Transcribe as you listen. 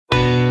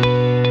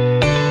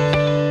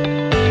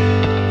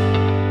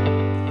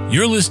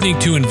You're listening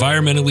to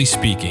Environmentally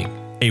Speaking,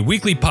 a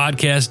weekly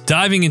podcast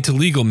diving into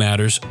legal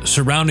matters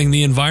surrounding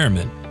the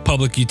environment,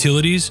 public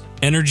utilities,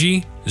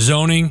 energy,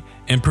 zoning,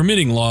 and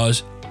permitting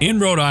laws in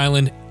Rhode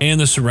Island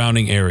and the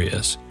surrounding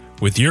areas,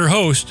 with your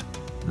host,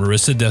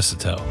 Marissa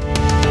Desitel.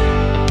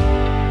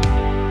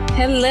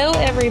 Hello,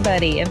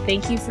 everybody, and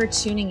thank you for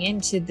tuning in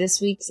to this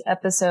week's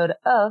episode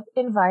of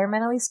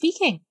Environmentally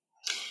Speaking.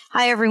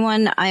 Hi,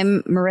 everyone.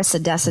 I'm Marissa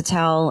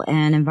Desitel,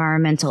 an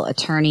environmental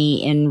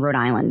attorney in Rhode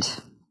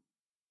Island.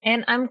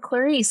 And I'm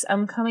Clarice.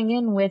 I'm coming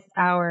in with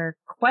our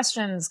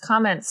questions,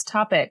 comments,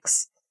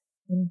 topics,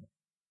 and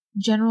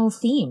general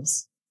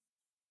themes.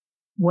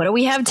 What do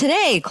we have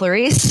today,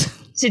 Clarice?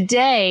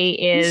 Today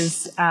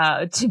is,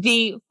 to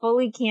be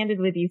fully candid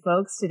with you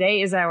folks,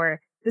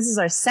 this is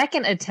our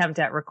second attempt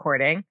at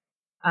recording.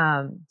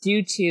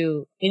 Due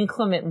to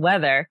inclement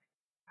weather,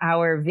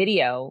 our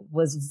video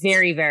was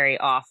very, very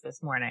off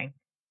this morning.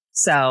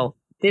 So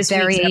this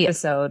week's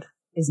episode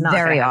is not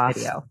very off.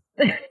 Video.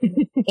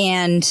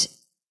 And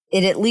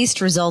it at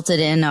least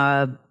resulted in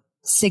a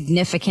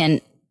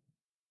significant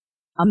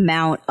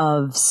amount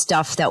of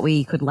stuff that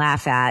we could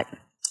laugh at,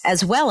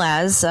 as well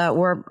as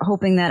we're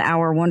hoping that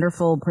our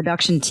wonderful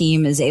production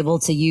team is able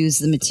to use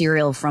the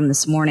material from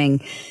this morning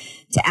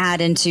to add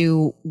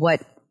into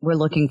what we're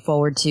looking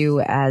forward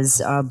to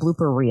as a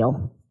blooper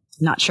reel.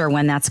 Not sure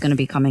when that's going to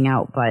be coming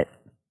out, but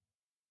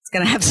it's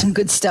going to have some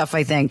good stuff,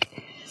 I think.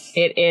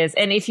 It is.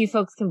 And if you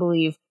folks can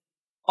believe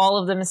all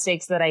of the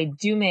mistakes that I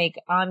do make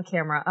on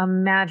camera,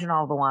 imagine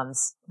all the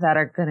ones that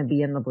are going to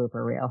be in the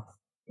blooper reel.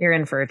 You're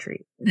in for a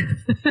treat.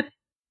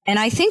 And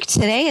I think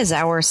today is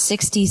our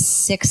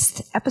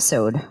 66th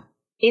episode.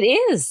 It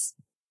is.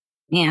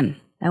 Man,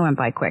 that went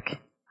by quick.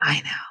 I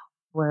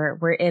know.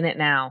 We're in it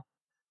now.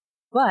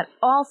 But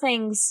all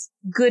things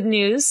good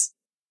news.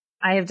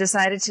 I have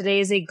decided today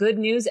is a good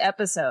news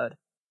episode.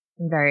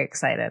 I'm very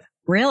excited.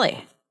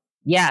 Really?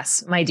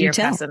 Yes, my dear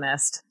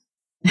pessimist.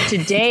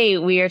 Today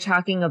we are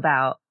talking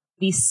about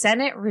the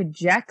Senate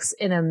rejects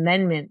an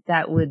amendment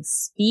that would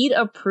speed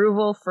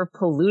approval for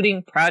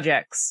polluting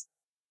projects.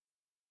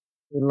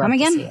 We love Come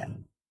again? To see it.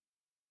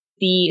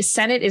 The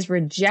Senate is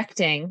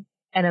rejecting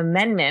an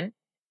amendment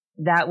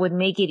that would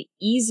make it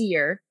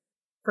easier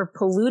for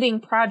polluting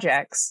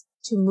projects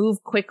to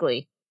move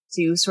quickly,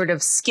 to sort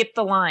of skip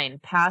the line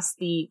past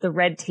the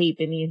red tape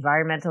and the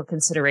environmental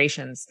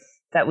considerations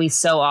that we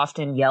so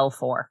often yell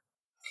for.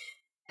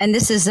 And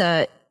this is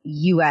a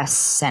U.S.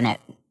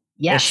 Senate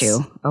issue.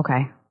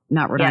 Okay.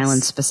 Not Rhode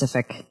Island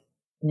specific.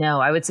 No,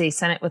 I would say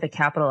Senate with a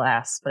capital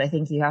S, but I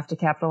think you have to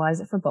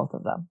capitalize it for both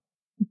of them.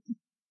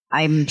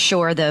 I'm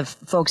sure the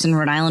folks in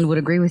Rhode Island would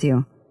agree with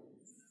you.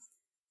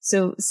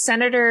 So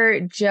Senator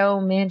Joe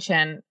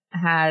Manchin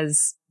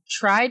has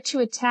tried to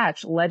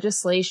attach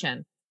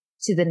legislation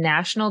to the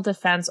National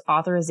Defense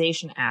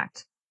Authorization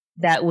Act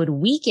that would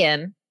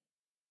weaken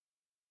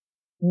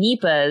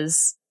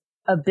NEPA's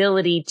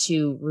ability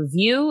to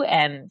review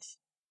and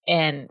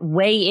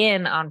weigh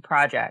in on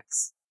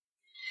projects.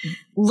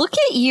 Look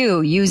at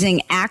you using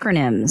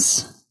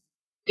acronyms.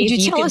 Could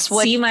you tell us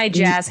what? See my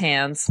jazz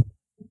hands.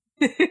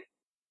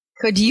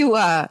 Could you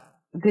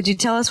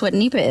tell us what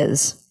NEPA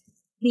is?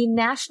 The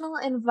National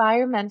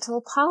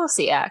Environmental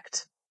Policy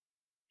Act.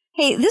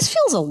 Hey, this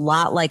feels a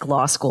lot like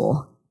law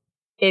school.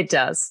 It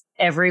does.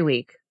 Every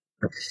week.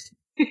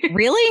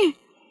 Really?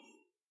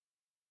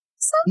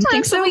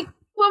 Sometimes so?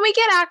 when we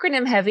get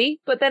acronym heavy,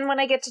 but then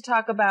when I get to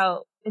talk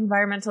about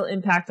environmental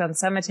impact on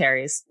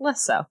cemeteries,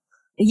 less so.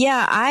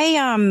 Yeah,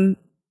 I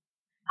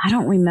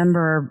don't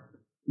remember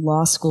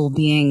law school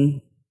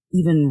being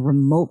even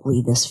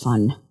remotely this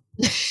fun.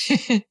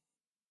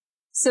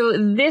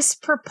 So this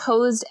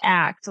proposed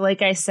act,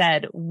 like I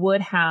said,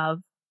 would have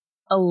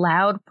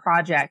allowed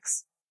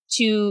projects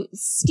to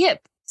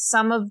skip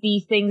some of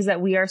the things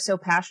that we are so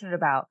passionate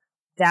about,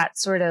 that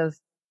sort of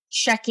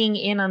checking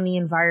in on the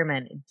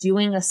environment,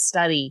 doing a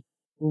study,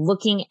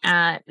 looking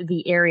at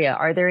the area.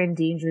 Are there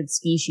endangered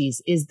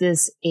species? Is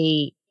this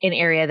an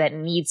area that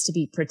needs to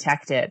be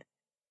protected?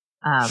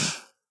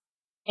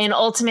 And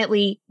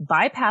ultimately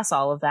bypass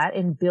all of that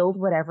and build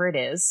whatever it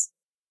is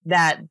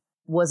that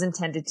was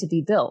intended to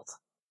be built.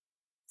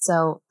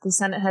 So the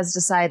Senate has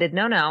decided,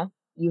 no,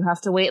 you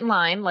have to wait in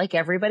line like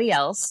everybody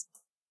else.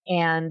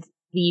 And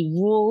the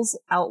rules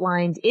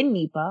outlined in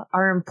NEPA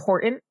are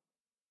important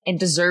and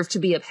deserve to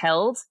be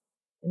upheld.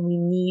 And we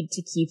need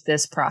to keep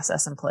this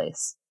process in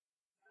place.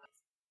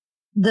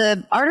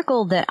 The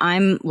article that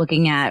I'm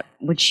looking at,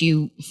 which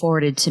you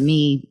forwarded to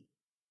me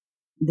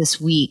this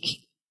week,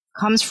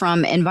 comes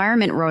from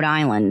Environment Rhode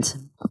Island,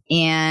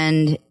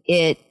 and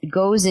it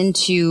goes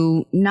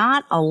into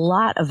not a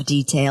lot of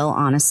detail,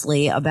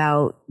 honestly,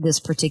 about this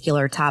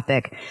particular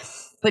topic,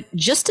 but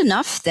just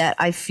enough that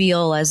I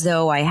feel as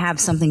though I have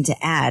something to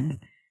add.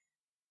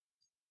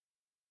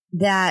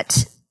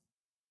 That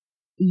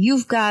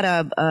you've got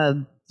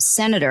a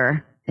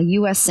senator, a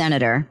U.S.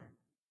 senator,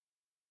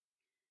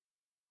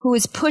 who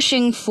is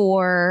pushing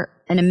for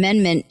an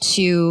amendment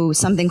to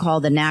something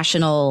called the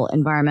National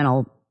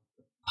Environmental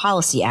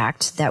Policy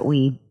Act that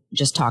we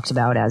just talked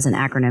about as an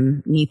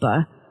acronym,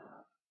 NEPA.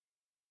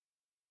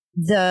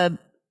 The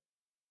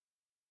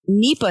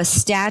NEPA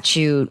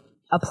statute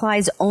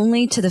applies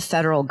only to the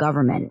federal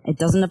government. It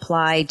doesn't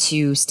apply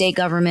to state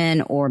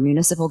government or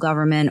municipal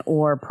government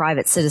or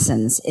private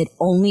citizens. It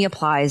only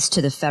applies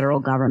to the federal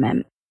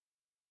government.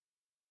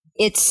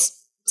 Its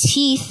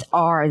teeth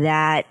are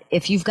that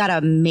if you've got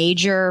a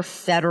major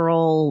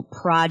federal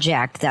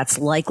project that's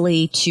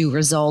likely to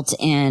result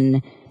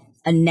in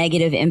a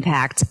negative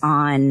impact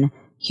on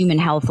human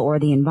health or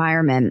the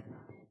environment,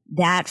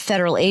 that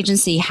federal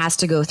agency has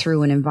to go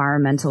through an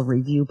environmental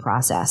review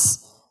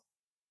process.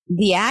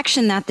 The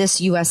action that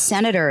this U.S.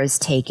 senator is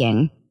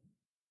taking,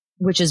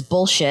 which is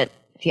bullshit,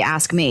 if you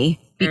ask me,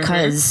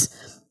 because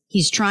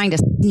he's trying to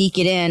sneak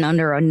it in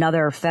under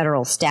another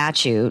federal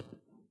statute.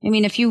 I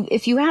mean, if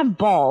you have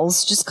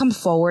balls, just come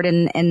forward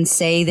and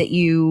say that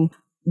you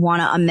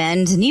want to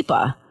amend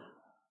NEPA.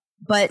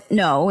 But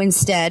no,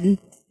 instead,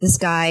 this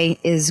guy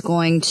is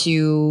going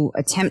to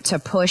attempt to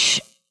push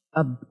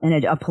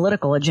a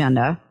political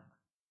agenda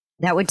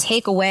that would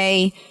take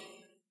away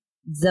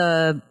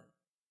the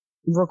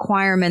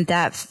requirement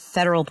that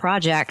federal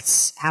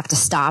projects have to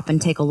stop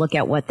and take a look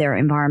at what their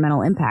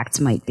environmental impacts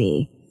might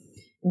be.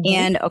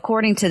 And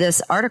according to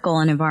this article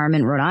in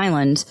Environment Rhode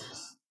Island,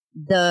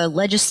 the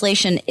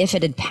legislation, if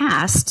it had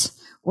passed,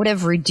 would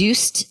have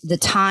reduced the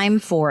time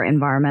for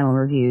environmental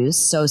reviews.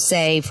 So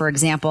say, for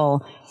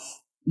example,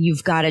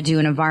 you've got to do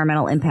an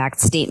environmental impact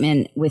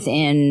statement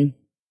within,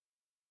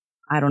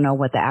 I don't know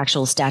what the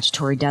actual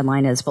statutory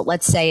deadline is, but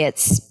let's say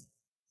it's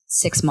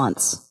 6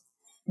 months.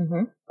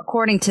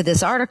 According to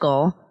this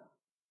article,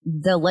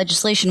 the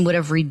legislation would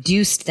have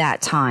reduced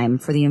that time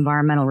for the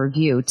environmental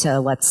review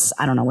to, let's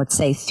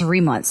say 3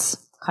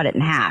 months, cut it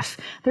in half.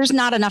 There's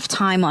not enough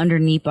time under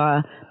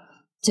NEPA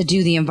to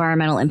do the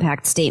environmental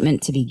impact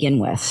statement to begin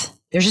with.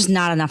 There's just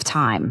not enough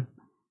time.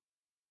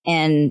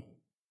 And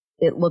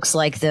it looks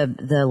like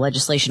the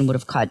legislation would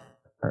have cut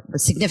or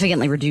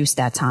significantly reduced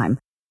that time.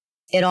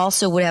 It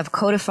also would have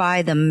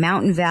codified the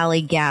Mountain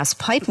Valley Gas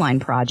Pipeline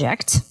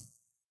Project,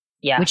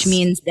 which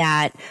means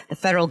that the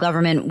federal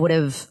government would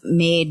have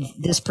made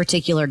this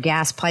particular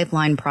gas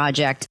pipeline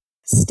project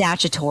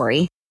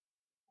statutory.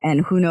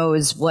 And who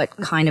knows what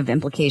kind of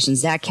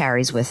implications that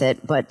carries with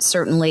it. But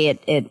certainly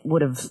it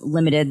would have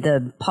limited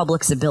the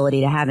public's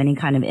ability to have any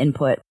kind of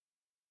input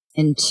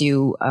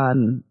into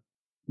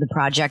the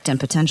project and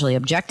potentially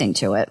objecting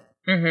to it.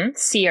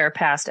 See our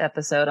past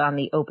episode on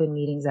the Open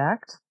Meetings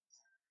Act.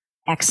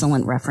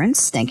 Excellent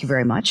reference. Thank you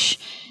very much.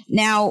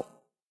 Now,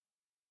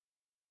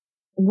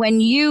 when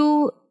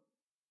you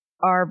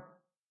are,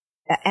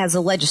 as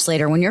a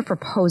legislator, when you're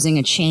proposing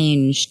a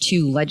change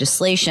to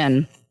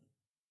legislation,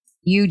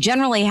 you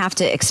generally have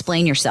to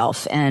explain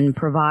yourself and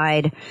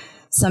provide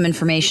some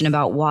information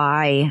about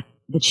why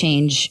the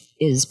change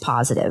is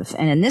positive.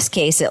 And in this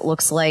case, it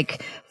looks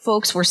like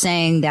folks were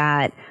saying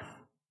that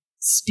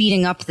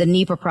speeding up the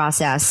NEPA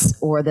process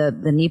or the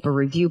NEPA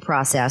review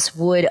process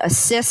would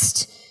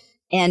assist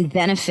and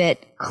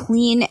benefit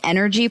clean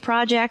energy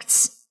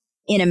projects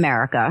in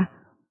America,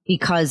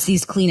 because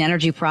these clean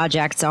energy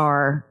projects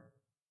are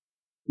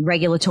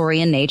regulatory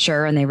in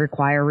nature and they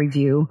require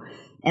review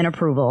and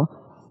approval.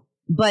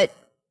 But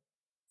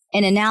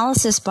an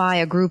analysis by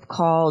a group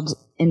called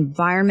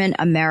Environment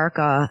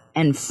America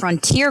and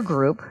Frontier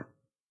Group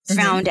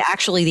found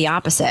actually the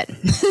opposite,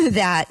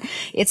 that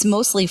it's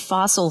mostly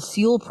fossil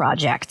fuel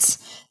projects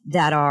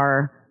that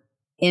are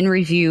in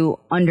review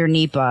under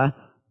NEPA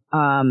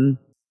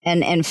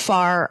and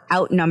far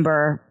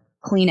outnumber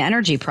clean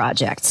energy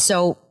projects.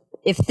 So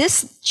if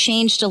this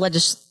change to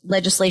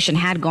legislation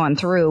had gone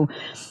through,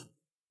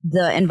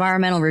 the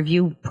environmental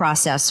review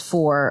process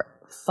for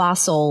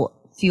fossil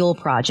fuel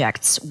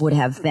projects would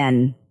have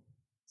been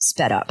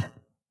sped up.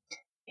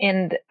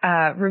 And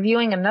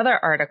reviewing another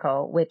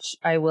article, which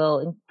I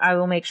will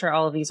make sure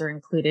all of these are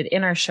included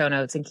in our show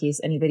notes in case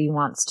anybody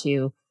wants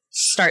to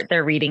start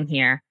their reading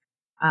here.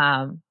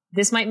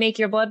 This might make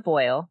your blood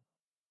boil.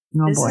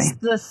 This is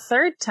the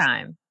third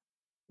time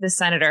the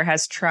senator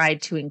has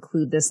tried to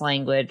include this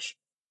language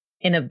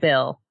in a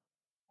bill,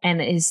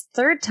 and his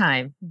third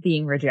time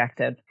being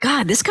rejected.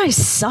 God, this guy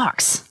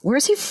sucks.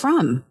 Where's he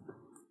from?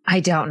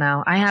 I don't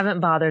know. I haven't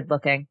bothered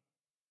looking.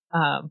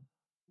 I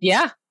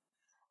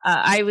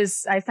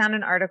found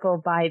an article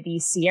by the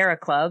Sierra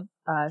Club.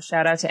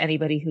 Shout out to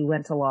anybody who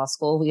went to law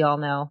school. We all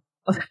know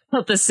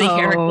about the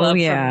Sierra Club from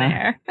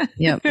there.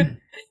 Yep.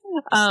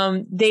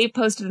 They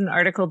posted an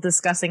article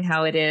discussing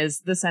how it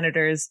is the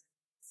senator's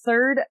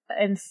third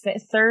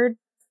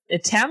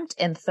attempt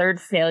and third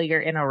failure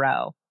in a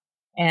row.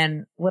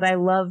 And what I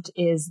loved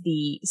is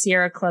the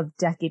Sierra Club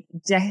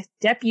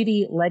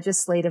deputy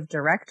legislative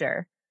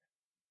director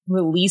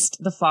released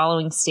the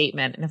following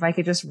statement. And if I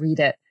could just read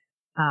it.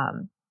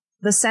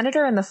 The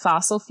senator and the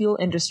fossil fuel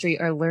industry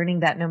are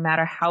learning that no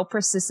matter how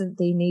persistent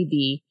they may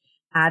be,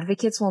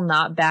 advocates will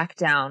not back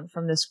down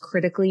from this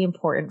critically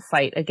important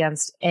fight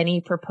against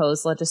any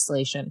proposed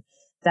legislation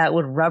that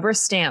would rubber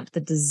stamp the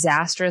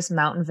disastrous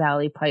Mountain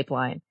Valley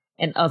Pipeline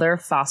and other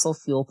fossil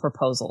fuel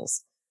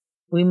proposals.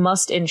 We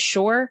must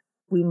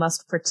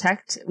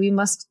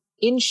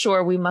In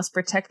short, we must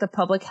protect the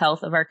public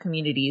health of our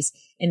communities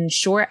and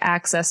ensure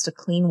access to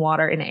clean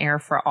water and air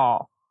for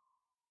all.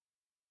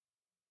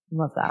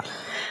 Love that.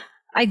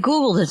 I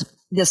Googled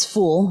this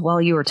fool while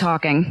you were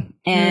talking,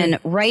 and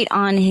right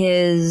on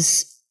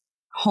his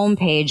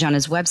homepage on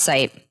his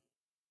website,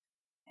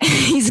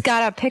 he's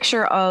got a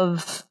picture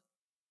of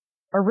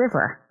a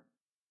river.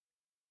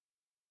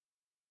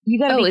 You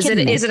gotta be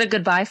kidding me. Is it a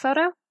goodbye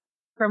photo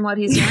from what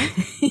he's doing?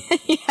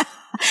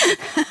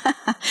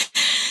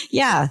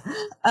 Yeah.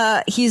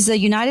 He's a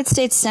United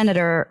States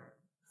Senator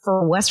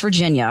for West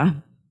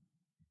Virginia.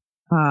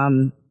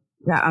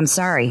 Yeah, I'm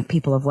sorry,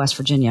 people of West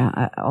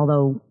Virginia,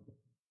 although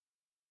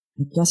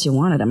I guess you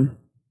wanted him.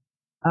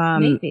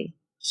 Maybe.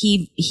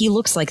 He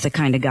looks like the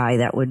kind of guy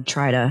that would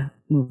try to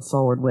move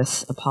forward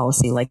with a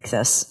policy like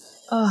this.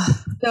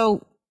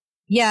 So,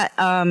 yeah,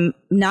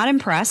 not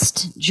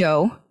impressed,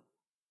 Joe.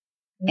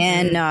 Mm-hmm.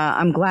 And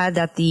I'm glad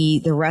that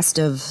the rest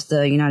of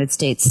the United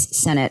States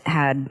Senate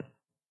had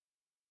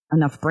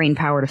enough brain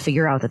power to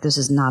figure out that this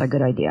is not a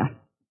good idea.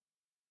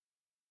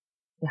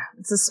 Yeah,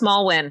 it's a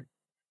small win.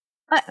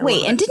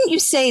 Wait, and didn't you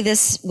say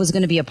this was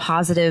going to be a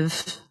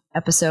positive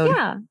episode?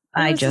 Yeah,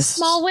 it was a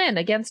small win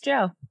against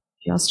Joe.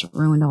 Just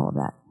ruined all of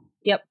that.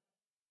 Yep.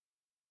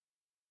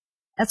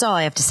 That's all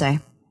I have to say.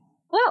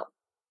 Well,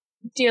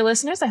 dear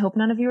listeners, I hope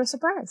none of you are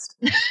surprised.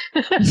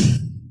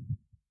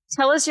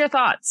 Tell us your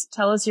thoughts.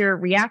 Tell us your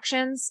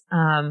reactions.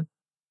 And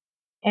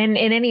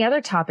any other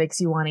topics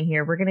you want to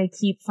hear. We're going to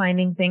keep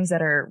finding things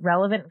that are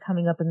relevant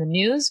coming up in the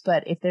news.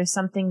 But if there's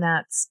something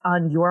that's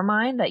on your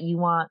mind that you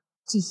want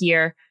to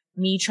hear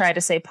me try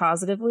to say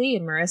positively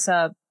and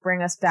Marissa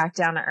bring us back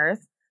down to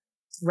earth,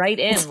 write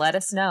in, let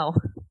us know.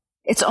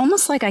 It's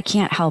almost like I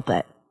can't help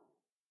it.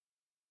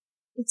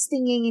 It's the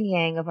yin and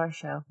yang of our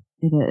show.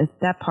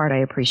 That part I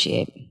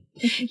appreciate.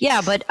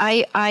 Yeah, but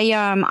I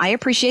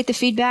appreciate the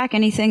feedback.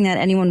 Anything that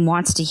anyone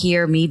wants to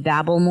hear me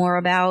babble more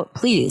about,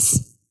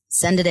 please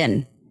send it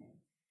in.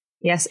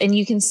 Yes, and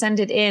you can send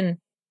it in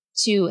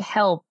to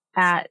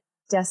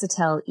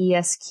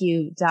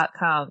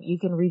help@DecitelESQ.com. You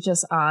can reach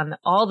us on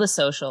all the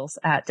socials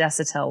at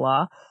Decetel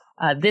Law.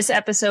 This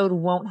episode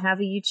won't have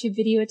a YouTube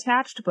video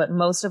attached, but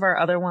most of our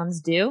other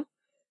ones do.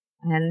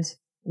 And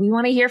we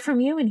want to hear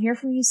from you and hear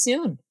from you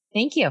soon.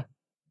 Thank you.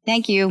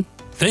 Thank you.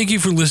 Thank you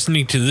for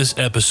listening to this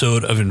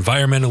episode of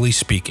Environmentally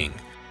Speaking.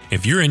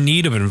 If you're in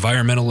need of an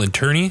environmental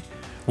attorney,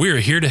 we are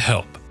here to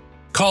help.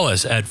 Call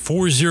us at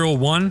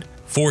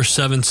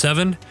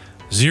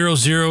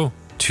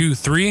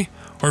 401-477-0023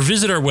 or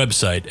visit our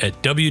website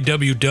at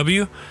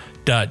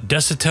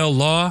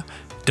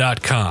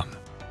www.decitellaw.com.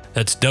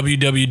 That's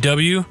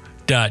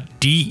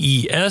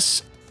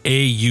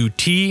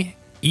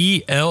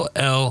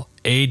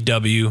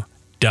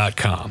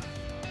www.DESAUTELLAW.com.